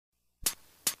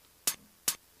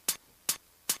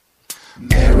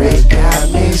Mary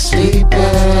got me sleeping.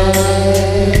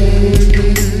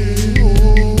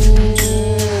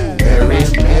 Mary,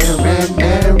 Mary,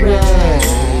 Mary.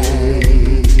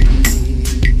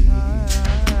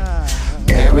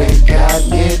 Mary got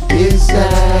me dizzy.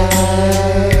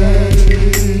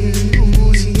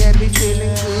 She had me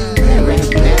feeling good. Mary,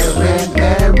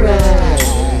 Mary, Mary.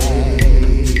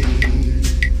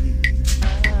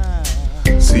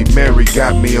 See, Mary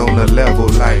got me on a level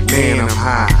like, man, I'm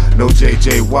high. No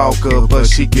JJ Walker, but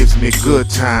she gives me good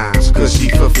times. Cause she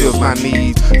fulfills my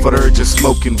needs for the urge of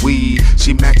smoking weed.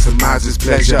 She maximizes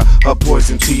pleasure, her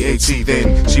poison THC.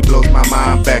 Then she blows my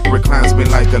mind back, reclines me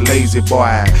like a lazy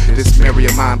boy. This Mary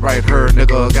of mine right here,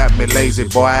 nigga, got me lazy,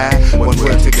 boy. When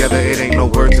we're together, it ain't no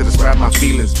word to describe my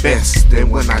feelings best. Then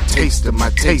when I taste her, my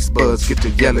taste buds get to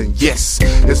yelling yes.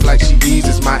 It's like she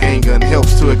eases my anger and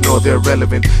helps to ignore the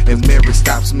irrelevant. And Mary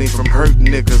stops me from hurting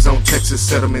niggas on Texas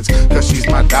settlements. Cause she's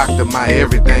my doctor, my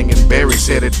everything. And Barry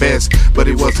said it best, but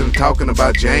he wasn't talking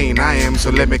about Jane. I am, so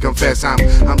let me confess, I'm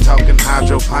talking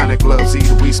hydroponic gloves.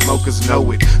 Either we smokers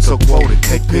know it. So quote it,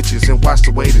 take pictures and watch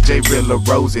the way that J Rilla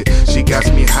rose it. She got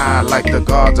me high like the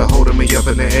guards are holding me up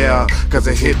in the air. Cause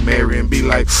I hit Mary and be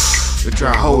like, and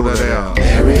try to hold her there.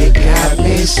 Mary got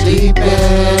me sleeping.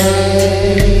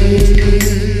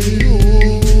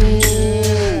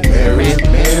 Mary,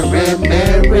 Mary,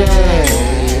 Mary.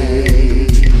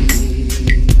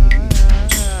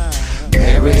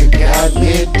 Mary got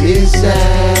me dizzy.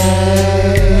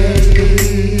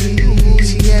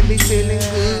 She had me feeling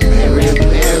good. Mary,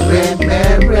 Mary,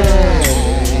 Mary.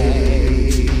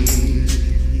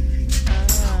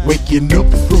 Waking up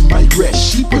from my rest,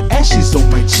 she put ashes on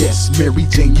my chest. Mary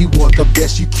Jane, you are the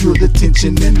best, you cure the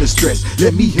tension and the stress.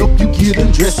 Let me help you get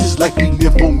undressed, it's like we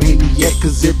nymphomaniac.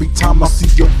 Cause every time I see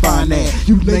your fine ass,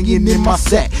 you laying in my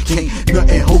sack. Can't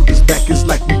nothing hold us back, it's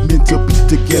like we meant to be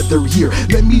together here.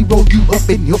 Let me roll you up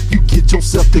and help you get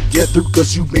yourself together.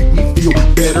 Cause you make me feel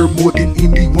better more than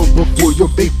anyone before. Your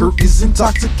vapor is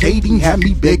intoxicating, have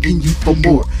me begging you for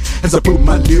more. As I put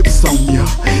my lips on ya,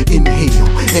 inhale,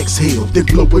 exhale, then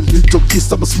blow a little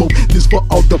kiss. I'ma smoke this for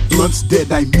all the blunts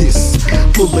that I miss.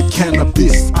 Full of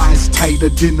cannabis, eyes tighter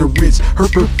than a wrench. Her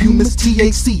perfume is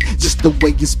THC, just the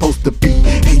way it's supposed to be.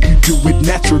 And you do it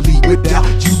naturally, without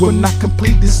you are not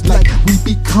complete. It's like we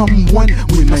become one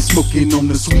when I'm smoking on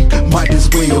the sweet. Might as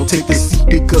well take a seat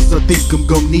because I think I'm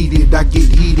gon' need it. I get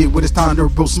heated when it's time to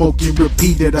roll, smoke and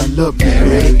repeat it. I love you,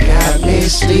 Mary got me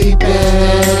sleeping.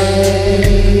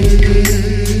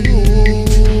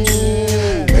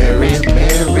 Mary,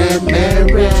 Mary,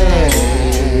 Mary.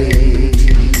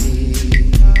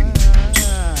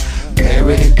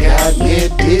 Mary got me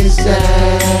dizzy.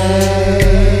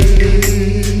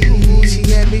 She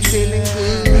had me feeling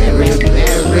good. Mary,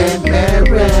 Mary,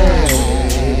 Mary.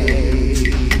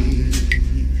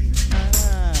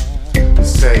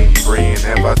 Say, friend,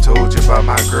 have I told you about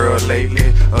my girl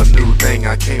lately? A new thing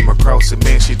I came across, and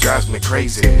man, she drives me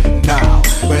crazy. Nah,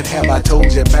 but have I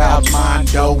told you about mine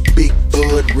though? Big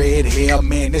bud, red hair,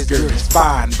 man, this girl is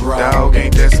fine, bro. Dog,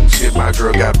 ain't that some shit? My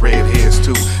girl got red hairs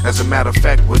too. As a matter of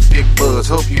fact, with big buzz,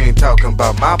 hope you ain't talking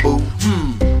about my boo.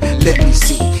 Let me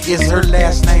see, is her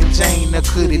last name Jane or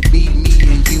could it be me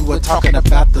and you were talking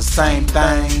about the same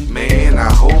thing? Man,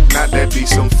 I hope not, that be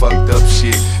some fucked up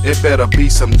shit. It better be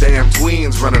some damn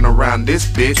twins running around this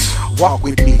bitch. Walk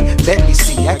with me, let me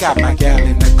see, I got my gal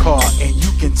in the car and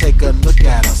you can take a look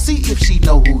at her, see if she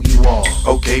know who you are.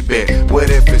 Okay, bet.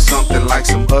 What if it's something like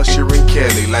some Usher and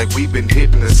Kelly? Like we been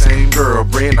hitting the same girl,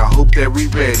 Brand, I hope that we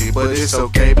ready. But it's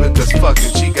okay because fuck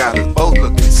it, she got us both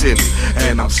looking silly.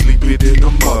 And I'm sleeping in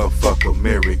the motherfucker,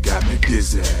 Mary got me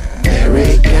dizzy.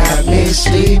 Mary got me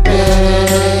sleeping.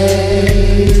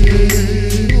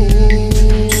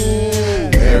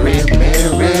 Mary,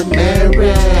 Mary,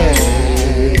 Mary.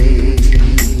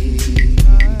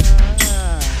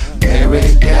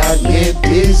 Mary got me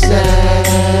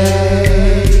dizzy.